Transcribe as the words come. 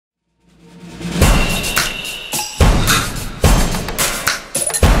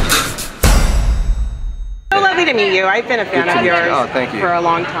you. I've been a fan of yours for a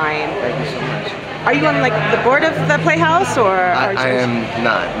long time. Thank you so much. Are you on like the board of the Playhouse, or? I am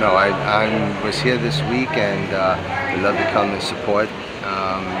not. No, I was here this week, and would love to come and support.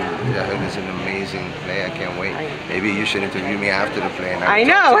 I heard it's an amazing play. I can't wait. Maybe you should interview me after the play. And I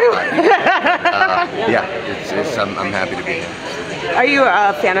know. Yeah, I'm happy to be here. Are you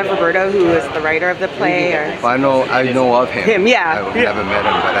a fan of Roberto, who is the writer of the play? Or? Well, I know of him. Yeah. I've never met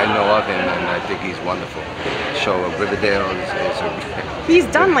him, but I know of him, and I think he's wonderful. The show of Riverdale is he's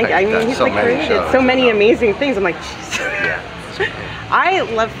done like, I mean, he's like created so many amazing things. I'm like, jeez. Yeah. I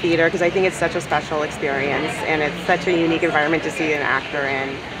love theater because I think it's such a special experience, and it's such a unique environment to see an actor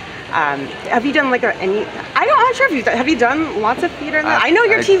in. Have you done like any? I'm not sure if have you done lots of theater? I know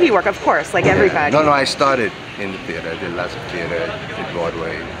your TV work, of course, like everybody. No, I started in the theater. I did lots of theater, did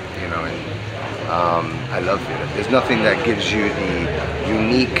Broadway, you know, and I love theater. There's nothing that gives you the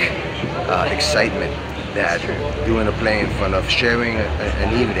unique excitement that doing a play in front of, sharing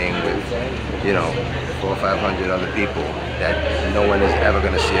an evening with, you know, 400 or 500 other people that no one is ever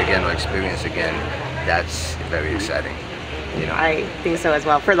going to see again or experience again. That's very exciting. You know, I think so as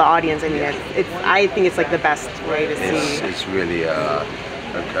well. For the audience, I mean, I think it's like the best way to see. It's really a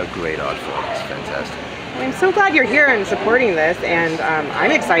great art form. It's fantastic. I'm so glad you're here and supporting this, and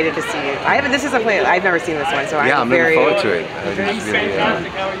I'm excited to see it. This is a play I've never seen this one, so I'm very looking forward to it.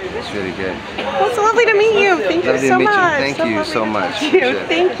 It's really good. Well, it's lovely to meet you. Thank you so much. Thank you so much.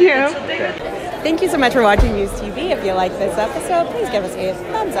 Thank you. Thank you so much for watching Muse TV. If you like this episode, please give us a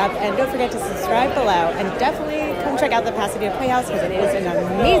thumbs up, and don't forget to subscribe below, and definitely come check out the Pasadena Playhouse because it is an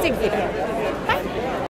amazing theater.